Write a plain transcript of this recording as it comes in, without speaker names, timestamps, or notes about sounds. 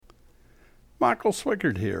Michael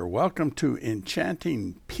Swickard here. Welcome to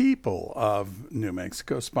Enchanting People of New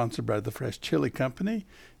Mexico, sponsored by the Fresh Chili Company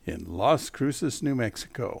in Las Cruces, New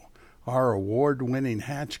Mexico. Our award-winning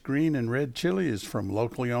Hatch green and red chili is from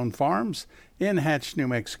locally owned farms in Hatch, New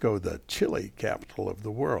Mexico, the chili capital of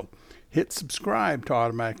the world. Hit subscribe to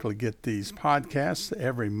automatically get these podcasts.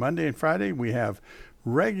 Every Monday and Friday, we have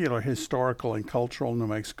regular historical and cultural New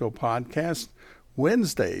Mexico podcasts.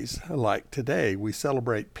 Wednesdays, like today, we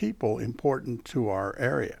celebrate people important to our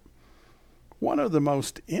area. One of the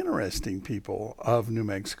most interesting people of New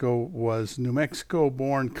Mexico was New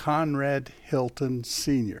Mexico-born Conrad Hilton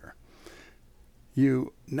Sr.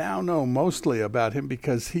 You now know mostly about him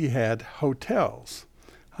because he had hotels.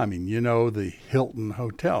 The Hilton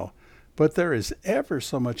Hotel, but there is ever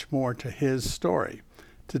so much more to his story.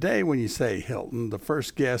 Today, when you say Hilton, the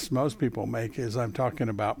first guess most people make is I'm talking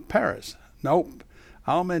about Paris. Nope.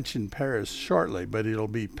 I'll mention Paris shortly, but it'll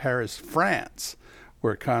be Paris, France,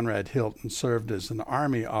 where Conrad Hilton served as an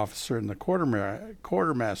army officer in the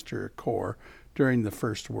Quartermaster Corps during the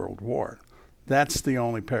First World War. That's the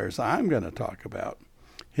only Paris I'm going to talk about.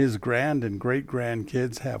 His grand and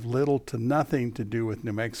great-grandkids have little to nothing to do with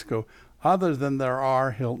New Mexico other than there are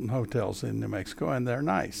Hilton hotels in New Mexico, and they're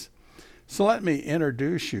nice. So let me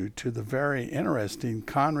introduce you to the very interesting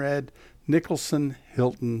Conrad Nicholson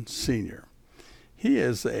Hilton Sr. He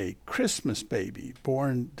is a Christmas baby,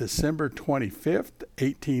 born December 25th,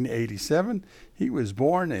 1887. He was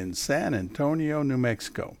born in San Antonio, New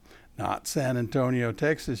Mexico. Not San Antonio,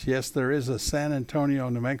 Texas. Yes, there is a San Antonio,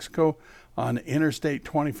 New Mexico on Interstate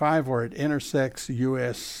 25 where it intersects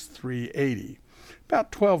US 380,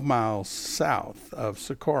 about 12 miles south of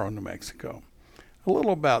Socorro, New Mexico. A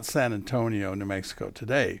little about San Antonio, New Mexico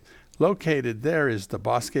today. Located there is the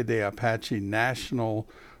Bosque de Apache National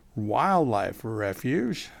Wildlife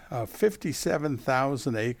Refuge, a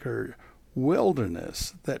 57,000-acre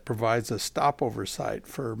wilderness that provides a stopover site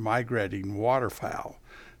for migrating waterfowl.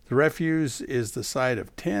 The refuge is the site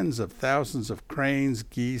of tens of thousands of cranes,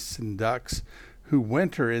 geese, and ducks who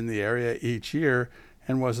winter in the area each year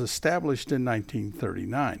and was established in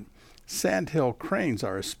 1939. Sandhill cranes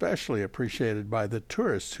are especially appreciated by the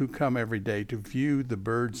tourists who come every day to view the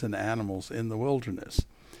birds and animals in the wilderness.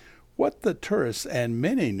 What the tourists and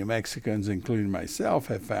many New Mexicans, including myself,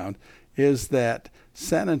 have found is that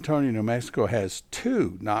San Antonio, New Mexico has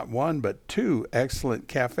two, not one, but two excellent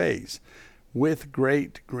cafes with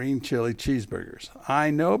great green chili cheeseburgers. I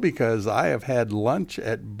know because I have had lunch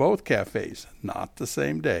at both cafes, not the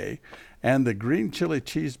same day, and the green chili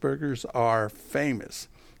cheeseburgers are famous.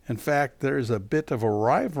 In fact, there's a bit of a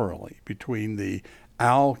rivalry between the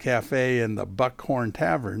Owl Cafe and the Buckhorn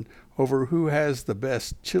Tavern over who has the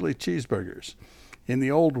best chili cheeseburgers. In the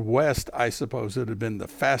Old West, I suppose it would have been the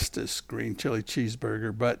fastest green chili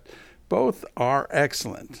cheeseburger, but both are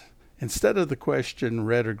excellent. Instead of the question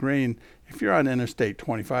red or green, if you're on Interstate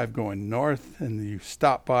 25 going north and you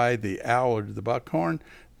stop by the Owl or the Buckhorn,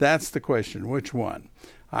 that's the question, which one?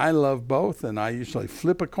 I love both, and I usually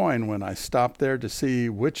flip a coin when I stop there to see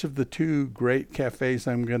which of the two great cafes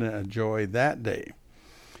I'm going to enjoy that day.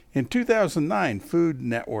 In 2009, Food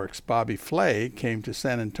Network's Bobby Flay came to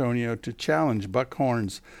San Antonio to challenge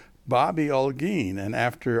Buckhorn's Bobby Olguin, and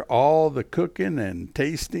after all the cooking and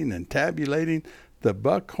tasting and tabulating, the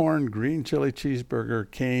Buckhorn green chili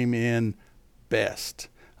cheeseburger came in best.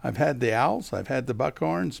 I've had the Owls, I've had the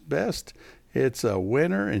Buckhorns best. It's a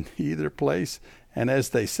winner in either place, and as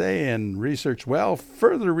they say in research, well,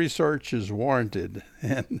 further research is warranted,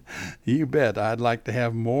 and you bet I'd like to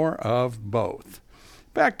have more of both.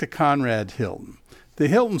 Back to Conrad Hilton. The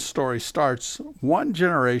Hilton story starts one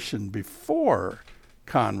generation before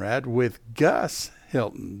Conrad with Gus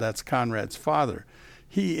Hilton. That's Conrad's father.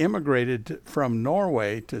 He immigrated from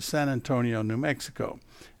Norway to San Antonio, New Mexico.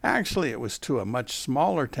 Actually, it was to a much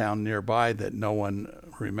smaller town nearby that no one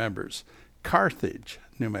remembers. Carthage,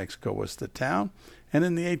 New Mexico was the town, and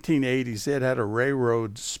in the 1880s it had a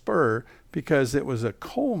railroad spur because it was a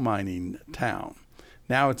coal mining town.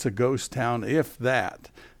 Now it's a ghost town, if that.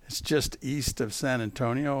 It's just east of San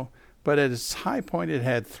Antonio, but at its high point it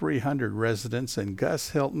had 300 residents, and Gus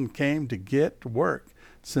Hilton came to get work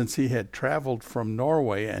since he had traveled from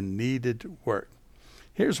Norway and needed work.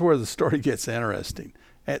 Here's where the story gets interesting.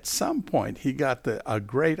 At some point he got a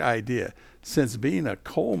great idea, since being a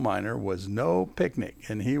coal miner was no picnic,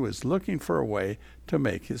 and he was looking for a way to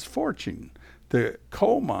make his fortune. The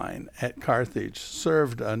coal mine at Carthage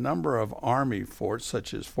served a number of Army forts,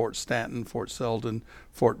 such as Fort Stanton, Fort Selden,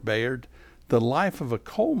 Fort Bayard. The life of a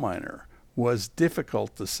coal miner was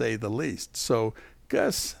difficult, to say the least. So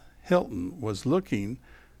Gus Hilton was looking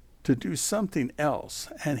to do something else.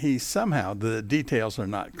 And he somehow, the details are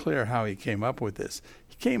not clear how he came up with this.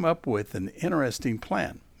 He came up with an interesting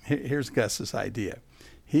plan. Here's Gus's idea.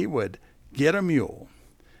 He would get a mule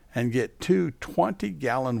and get two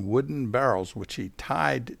 20-gallon wooden barrels, which he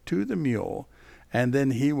tied to the mule, and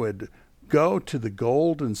then he would go to the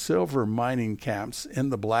gold and silver mining camps in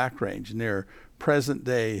the Black Range near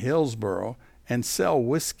present-day Hillsboro and sell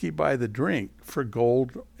whiskey by the drink for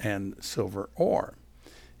gold and silver ore.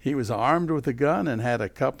 He was armed with a gun and had a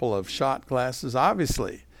couple of shot glasses.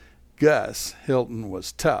 Obviously, Gus Hilton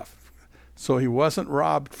was tough, so he wasn't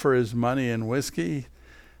robbed for his money and whiskey.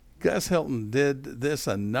 Gus Hilton did this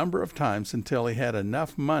a number of times until he had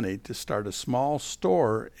enough money to start a small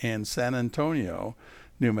store in San Antonio,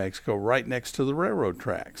 New Mexico, right next to the railroad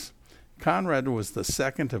tracks. Conrad was the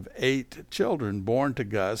second of 8 children born to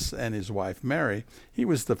Gus and his wife Mary. He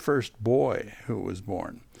was the first boy who was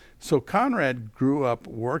born. So Conrad grew up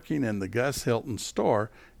working in the Gus Hilton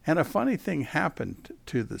store, and a funny thing happened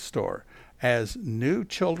to the store. As new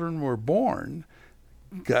children were born,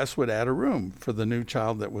 Gus would add a room for the new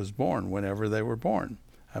child that was born whenever they were born.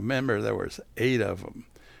 I remember there was 8 of them,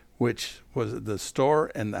 which was the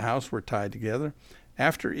store and the house were tied together.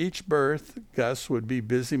 After each birth, Gus would be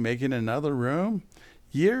busy making another room.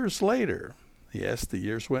 Years later, yes, the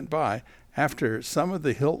years went by, after some of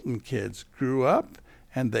the Hilton kids grew up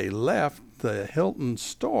and they left, the Hilton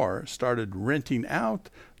store started renting out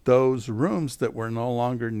those rooms that were no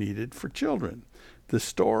longer needed for children. The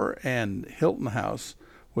store and Hilton house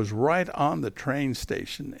was right on the train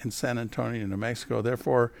station in San Antonio, New Mexico.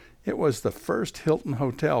 Therefore, it was the first Hilton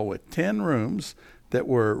hotel with 10 rooms that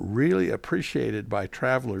were really appreciated by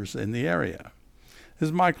travelers in the area. This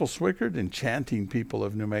is Michael Swickard, Enchanting People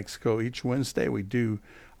of New Mexico. Each Wednesday we do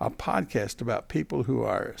a podcast about people who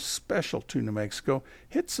are special to New Mexico.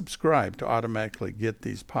 Hit subscribe to automatically get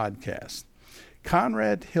these podcasts.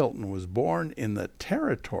 Conrad Hilton was born in the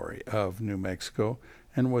territory of New Mexico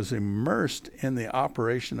and was immersed in the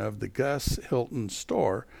operation of the Gus Hilton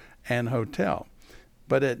store and hotel.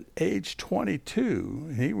 But at age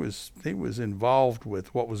 22, he was involved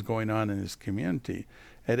with what was going on in his community.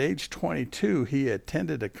 At age 22, he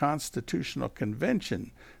attended a constitutional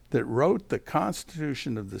convention that wrote the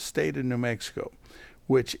Constitution of the state of New Mexico,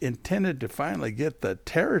 which intended to finally get the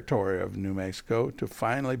territory of New Mexico to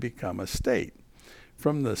finally become a state.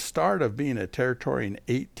 From the start of being a territory in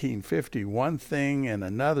 1850, one thing and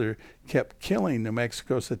another kept killing New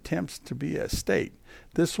Mexico's attempts to be a state.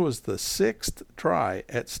 This was the 6th try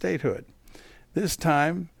at statehood. This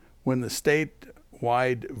time, when the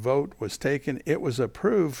statewide vote was taken, it was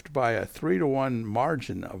approved by a 3-to-1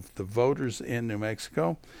 margin of the voters in New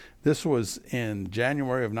Mexico. This was in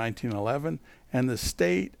January of 1911, and the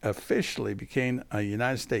state officially became a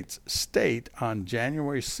United States state on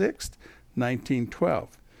January 6th,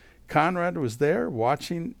 1912. Conrad was there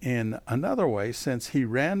watching in another way, since he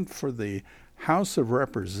ran for the House of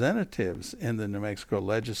Representatives in the New Mexico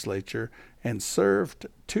legislature and served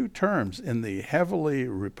 2 terms in the heavily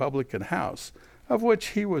Republican House, of which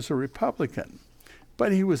he was a Republican.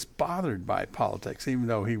 But he was bothered by politics, even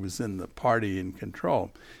though he was in the party in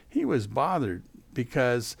control. He was bothered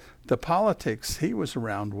because the politics he was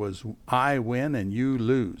around was I win and you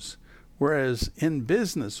lose. Whereas in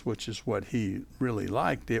business, which is what he really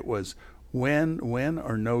liked, it was win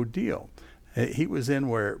or no deal. He was in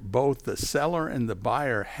where both the seller and the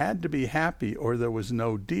buyer had to be happy or there was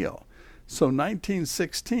no deal. So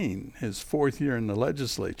 1916, his 4th year in the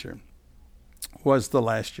legislature, was the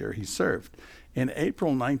last year he served. In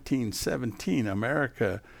April 1917,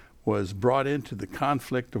 America was brought into the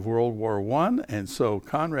conflict of World War I, and so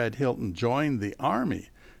Conrad Hilton joined the Army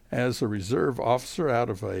as a reserve officer out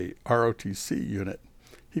of a ROTC unit.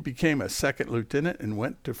 He became a 2nd lieutenant and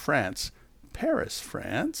went to France, Paris,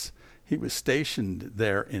 France. He was stationed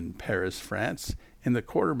there in Paris, France, in the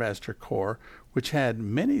Quartermaster Corps, which had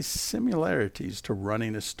many similarities to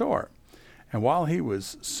running a store. And while he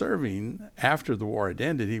was serving, after the war had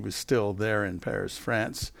ended, he was still there in Paris,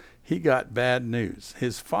 France, he got bad news.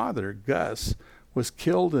 His father, Gus, was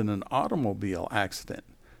killed in an automobile accident.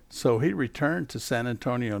 So he returned to San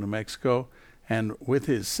Antonio, New Mexico, and with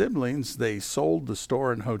his siblings, they sold the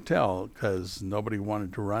store and hotel because nobody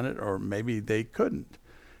wanted to run it, or maybe they couldn't.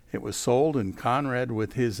 It was sold, and Conrad,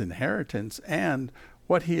 with his inheritance and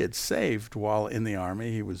what he had saved while in the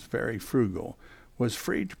Army, he was very frugal, was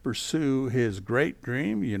free to pursue his great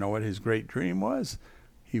dream. You know what his great dream was?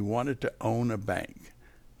 He wanted to own a bank.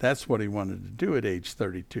 That's what he wanted to do at age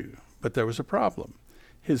 32. But there was a problem.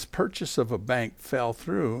 His purchase of a bank fell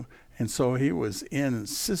through, and so he was in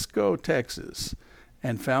Cisco, Texas,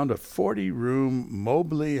 and found a 40-room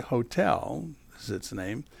Mobley Hotel, is its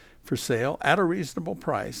name, for sale at a reasonable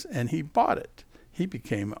price, and he bought it. He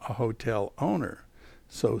became a hotel owner.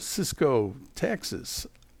 So Cisco, Texas,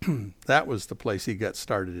 that was the place he got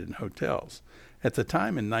started in hotels. At the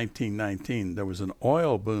time in 1919, there was an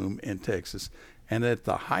oil boom in Texas, and at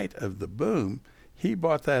the height of the boom, he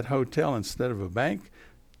bought that hotel instead of a bank.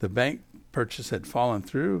 The bank purchase had fallen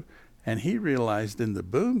through, and he realized in the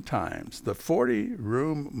boom times, the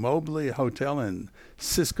 40-room Mobley Hotel in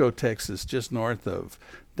Cisco, Texas, just north of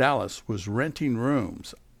Dallas, was renting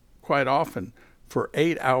rooms quite often for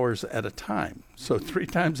 8 hours at a time. So 3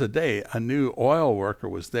 times a day, a new oil worker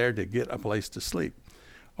was there to get a place to sleep.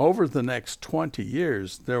 Over the next 20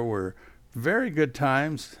 years, there were very good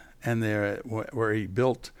times, and there where he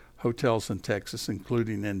built hotels in Texas,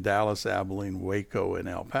 including in Dallas, Abilene, Waco, and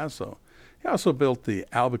El Paso. He also built the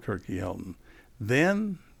Albuquerque Hilton.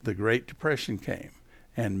 Then the Great Depression came,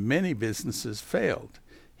 and many businesses failed.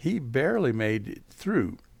 He barely made it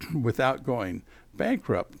through without going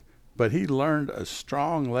bankrupt, but he learned a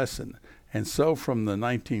strong lesson. And so from the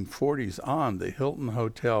 1940s on, the Hilton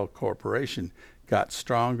Hotel Corporation got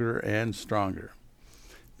stronger and stronger.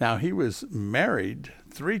 Now, he was married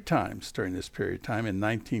 3 times during this period of time. In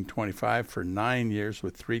 1925 for 9 years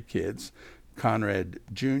with 3 kids, Conrad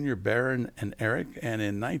Jr., Baron, and Eric. And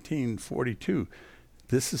in 1942,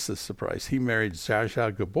 this is a surprise, he married Zsa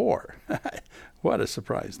Zsa Gabor. What a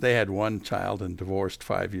surprise. They had 1 child and divorced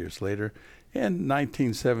 5 years later. In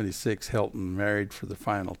 1976, Hilton married for the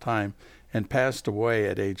final time and passed away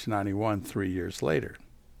at age 91 3 years later.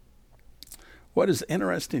 What is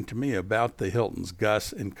interesting to me about the Hiltons,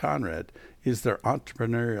 Gus and Conrad, is their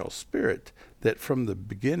entrepreneurial spirit that from the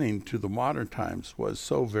beginning to the modern times was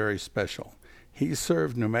so very special. He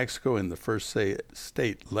served New Mexico in the first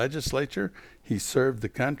state legislature. He served the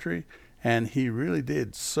country, and he really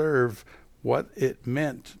did serve what it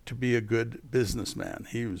meant to be a good businessman.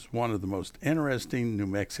 He was one of the most interesting New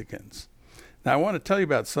Mexicans. Now, I want to tell you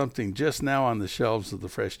about something just now on the shelves of the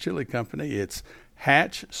Fresh Chili Company. It's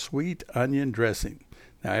Hatch Sweet Onion Dressing.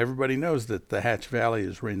 Now, everybody knows that the Hatch Valley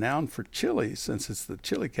is renowned for chili since it's the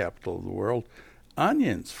chili capital of the world.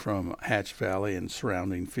 Onions from Hatch Valley and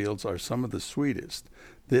surrounding fields are some of the sweetest.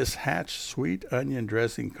 This Hatch Sweet Onion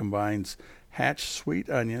Dressing combines Hatch sweet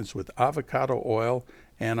onions with avocado oil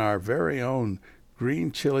and our very own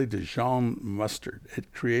green chili Dijon mustard.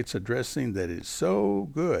 It creates a dressing that is so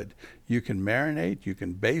good. You can marinate, you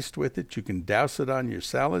can baste with it, you can douse it on your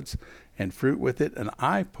salads and fruit with it, and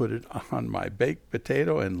I put it on my baked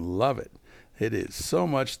potato and love it. It is so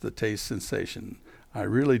much the taste sensation. I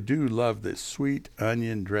really do love this sweet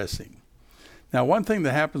onion dressing. Now, one thing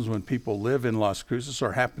that happens when people live in Las Cruces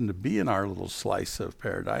or happen to be in our little slice of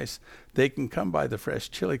paradise, they can come by the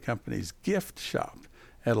Fresh Chili Company's gift shop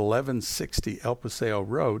at 1160 El Paseo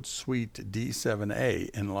Road, Suite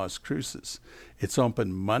D7A in Las Cruces. It's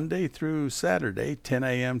open Monday through Saturday, 10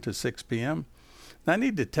 a.m. to 6 p.m. Now, I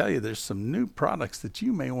need to tell you there's some new products that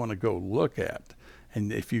you may want to go look at.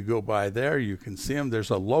 And if you go by there, you can see them.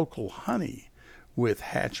 There's a local honey with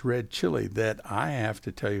Hatch red chili that I have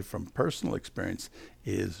to tell you from personal experience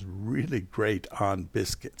is really great on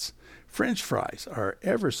biscuits. French fries are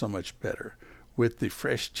ever so much better with the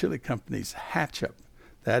Fresh Chili Company's Hatchup.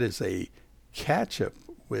 That is a ketchup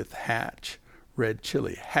with Hatch red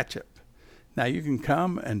chili, Hatchup. Now you can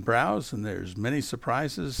come and browse, and there's many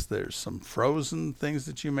surprises. There's some frozen things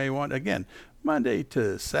that you may want. Again, Monday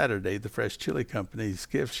to Saturday, the Fresh Chili Company's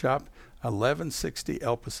gift shop, 1160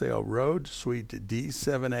 El Paseo Road, Suite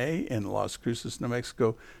D7A in Las Cruces, New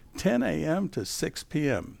Mexico, 10 a.m. to 6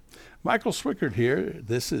 p.m. Michael Swickard here.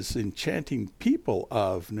 This is Enchanting People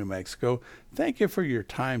of New Mexico. Thank you for your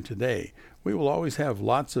time today. We will always have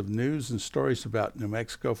lots of news and stories about New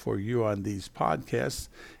Mexico for you on these podcasts.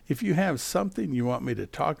 If you have something you want me to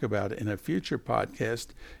talk about in a future podcast,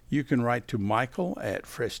 you can write to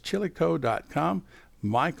michael@freshchilico.com,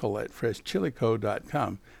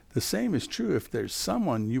 michael@freshchilico.com. The same is true if there's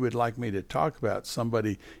someone you would like me to talk about,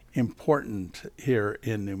 somebody important here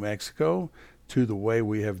in New Mexico to the way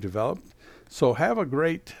we have developed. So have a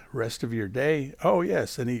great rest of your day. Oh,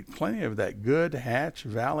 yes, and eat plenty of that good Hatch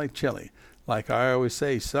Valley chili. Like I always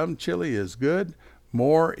say, some chili is good,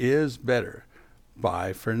 more is better.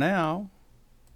 Bye for now.